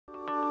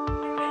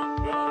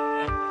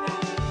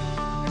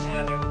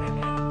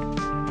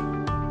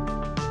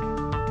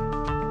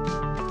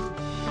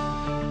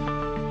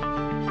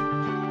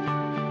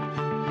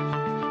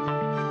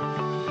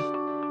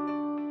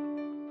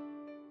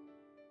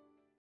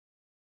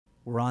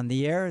We're on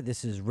the air.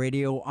 This is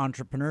Radio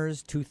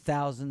Entrepreneurs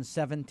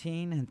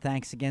 2017. And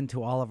thanks again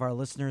to all of our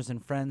listeners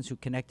and friends who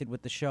connected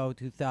with the show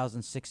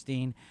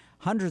 2016.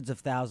 Hundreds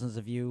of thousands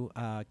of you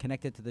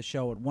connected to the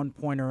show at one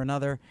point or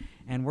another.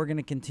 And we're going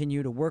to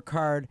continue to work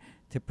hard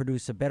to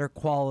produce a better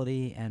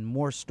quality and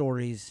more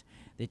stories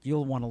that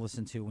you'll want to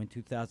listen to in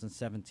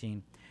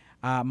 2017.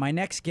 My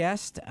next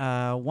guest,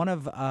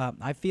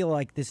 I feel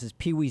like this is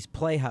Pee-wee's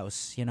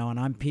Playhouse, and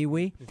I'm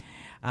Pee-wee.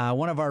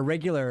 One of our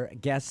regular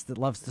guests that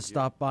loves to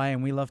stop by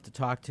and we love to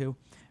talk to.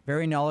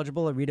 Very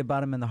knowledgeable. I read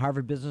about him in the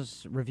Harvard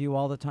Business Review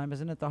all the time,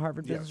 isn't it? The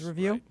Harvard Business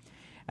Review?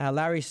 Right.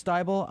 Larry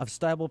Stybel of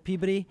Stybel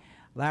Peabody.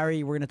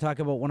 Larry, we're going to talk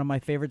about one of my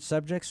favorite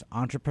subjects,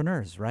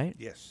 entrepreneurs, right?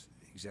 Yes,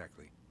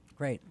 exactly.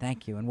 Great.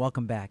 Thank you. And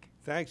welcome back.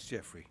 Thanks,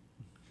 Jeffrey.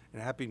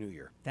 And Happy New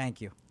Year.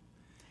 Thank you.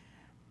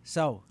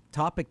 So,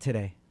 topic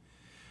today.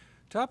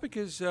 Topic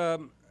is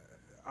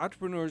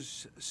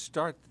entrepreneurs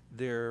start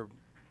their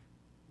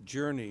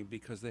journey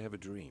because they have a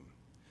dream.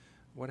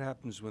 What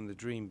happens when the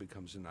dream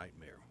becomes a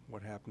nightmare?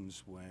 What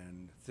happens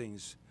when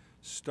things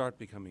start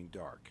becoming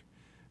dark?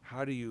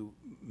 How do you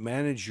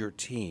manage your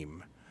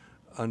team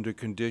under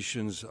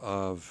conditions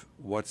of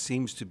what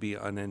seems to be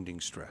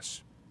unending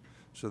stress?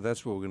 So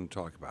that's what we're going to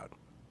talk about.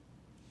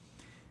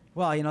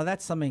 Well,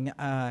 that's something,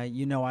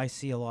 I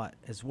see a lot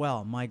as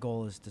well. My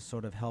goal is to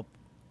sort of help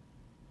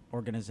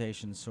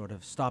organizations sort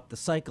of stop the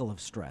cycle of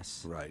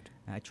stress. Right.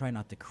 I try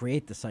not to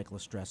create the cycle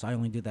of stress. I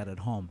only do that at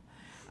home.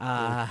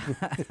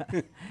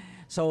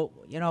 So,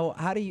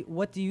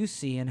 what do you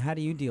see and how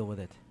do you deal with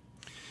it?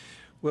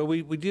 Well,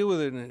 we deal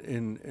with it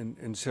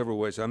in several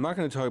ways. I'm not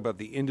going to talk about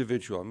the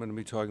individual. I'm going to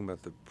be talking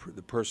about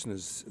the person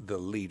as the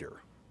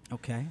leader.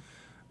 Okay.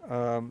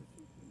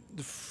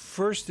 The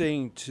first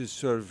thing to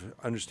sort of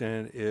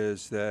understand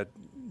is that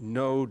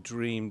no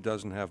dream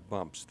doesn't have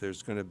bumps.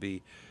 There's going to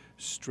be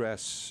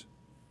stress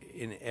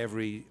in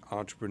every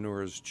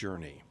entrepreneur's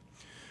journey.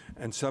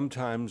 And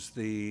sometimes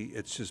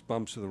it's just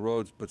bumps in the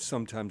roads, but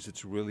sometimes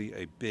it's really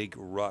a big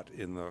rut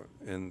in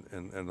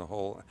the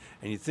hole.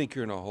 And you think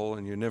you're in a hole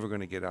and you're never going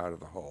to get out of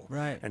the hole.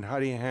 Right. And how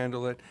do you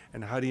handle it?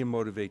 And how do you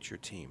motivate your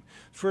team?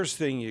 First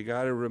thing you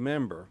got to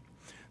remember,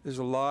 there's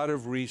a lot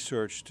of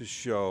research to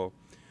show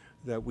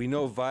that we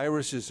know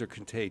viruses are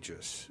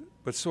contagious,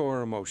 but so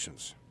are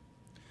emotions.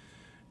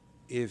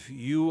 If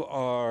you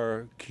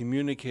are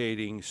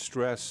communicating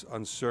stress,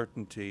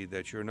 uncertainty,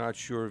 that you're not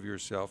sure of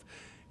yourself,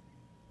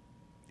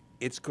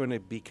 it's going to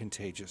be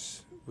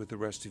contagious with the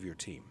rest of your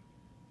team,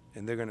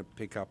 and they're going to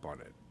pick up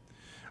on it.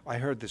 I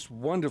heard this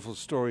wonderful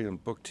story on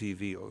Book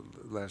TV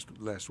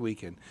last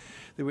weekend.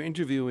 They were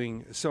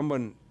interviewing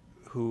someone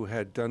who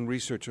had done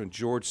research on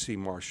George C.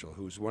 Marshall,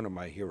 who's one of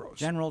my heroes.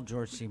 General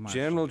George C.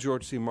 Marshall. General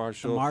George C.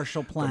 Marshall. The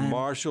Marshall Plan. The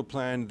Marshall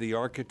Plan, the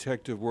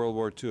architect of World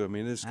War II. I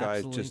mean, this guy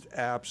is just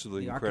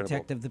absolutely incredible. The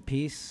architect of the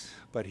peace.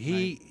 But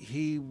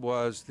he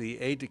was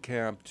the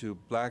aide-de-camp to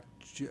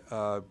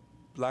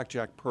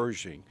Blackjack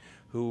Pershing,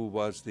 who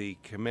was the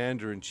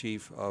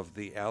commander-in-chief of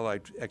the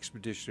Allied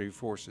Expeditionary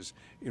Forces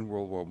in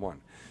World War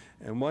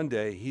I. And one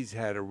day, he's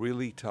had a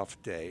really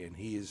tough day, and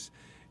he is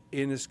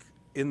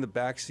in the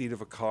back seat of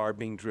a car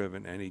being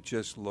driven, and he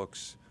just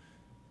looks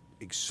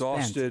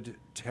exhausted,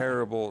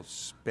 terrible,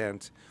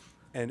 spent,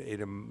 and it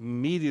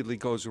immediately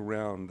goes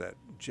around that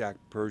Jack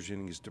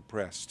Pershing is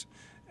depressed,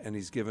 and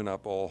he's given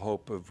up all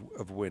hope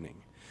of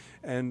winning.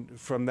 And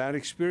from that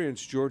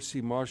experience, George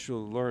C.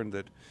 Marshall learned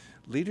that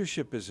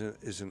leadership is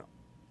an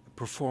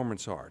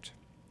performance art.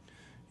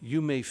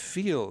 You may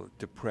feel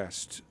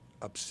depressed,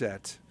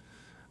 upset,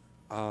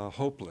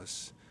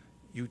 hopeless.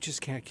 You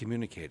just can't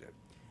communicate it.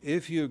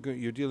 If you're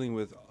dealing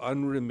with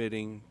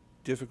unremitting,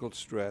 difficult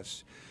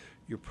stress,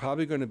 you're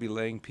probably going to be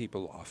laying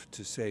people off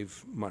to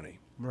save money.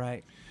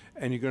 Right.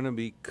 And you're going to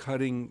be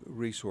cutting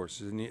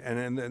resources.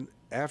 And then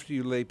after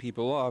you lay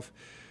people off,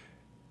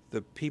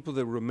 the people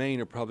that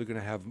remain are probably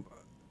going to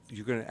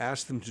you're going to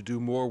ask them to do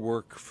more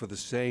work for the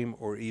same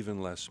or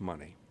even less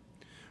money.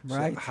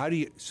 Right.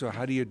 So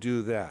how do you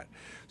do that?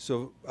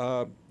 So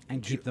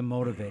and keep them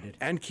motivated.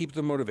 And keep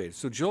them motivated.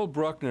 So Joel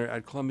Bruckner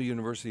at Columbia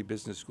University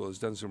Business School has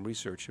done some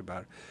research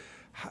about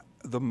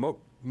the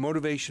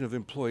motivation of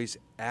employees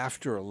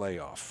after a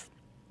layoff.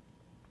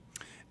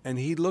 And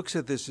he looks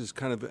at this as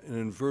kind of an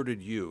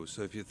inverted U.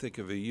 So if you think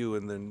of a U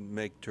and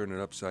then turn it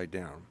upside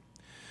down.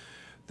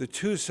 The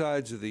two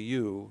sides of the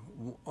U,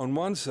 on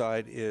one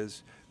side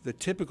is the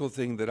typical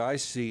thing that I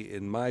see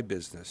in my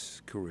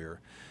business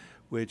career,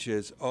 which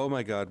is, oh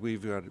my God,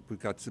 we've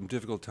got some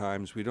difficult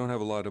times. We don't have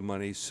a lot of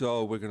money,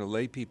 so we're going to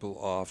lay people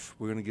off.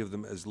 We're going to give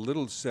them as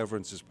little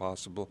severance as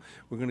possible.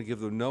 We're going to give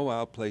them no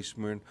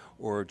outplacement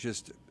or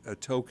just a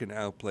token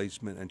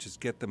outplacement and just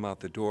get them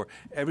out the door.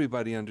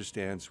 Everybody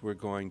understands we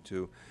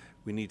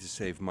need to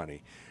save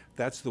money.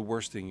 That's the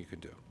worst thing you can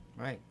do.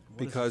 Right. What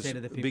because does it say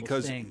to the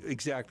people staying?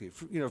 Exactly.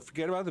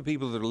 Forget about the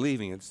people that are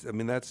leaving.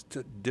 That's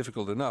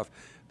difficult enough.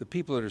 The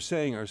people that are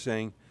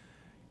saying,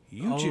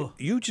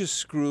 you just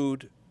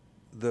screwed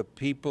the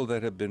people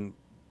that have been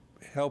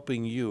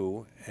helping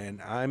you, and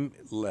I'm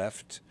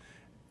left,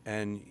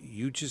 and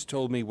you just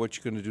told me what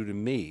you're going to do to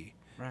me.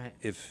 Right.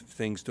 if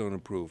things don't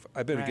improve.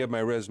 I better Right. get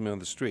my resume on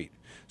the street.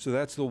 So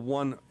that's the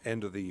one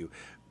end of the U.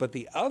 But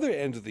the other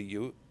end of the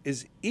U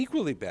is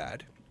equally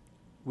bad,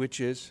 which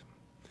is,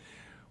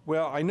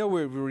 well, I know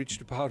we've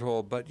reached a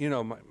pothole, but you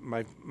know,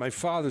 my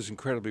father's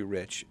incredibly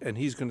rich, and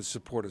he's going to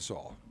support us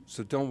all.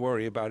 So don't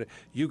worry about it.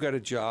 You got a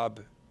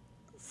job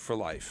for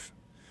life.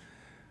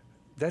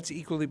 That's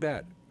equally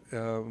bad.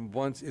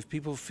 Once, if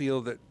people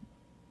feel that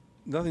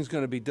nothing's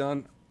going to be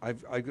done,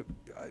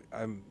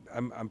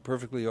 I'm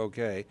perfectly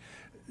okay.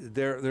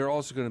 They're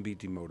also going to be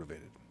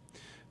demotivated.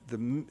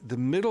 The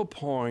middle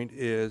point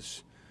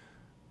is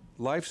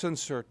life's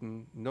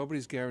uncertain.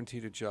 Nobody's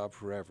guaranteed a job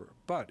forever.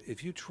 But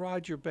if you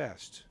tried your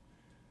best,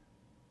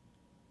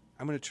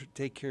 I'm going to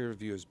take care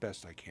of you as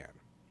best I can.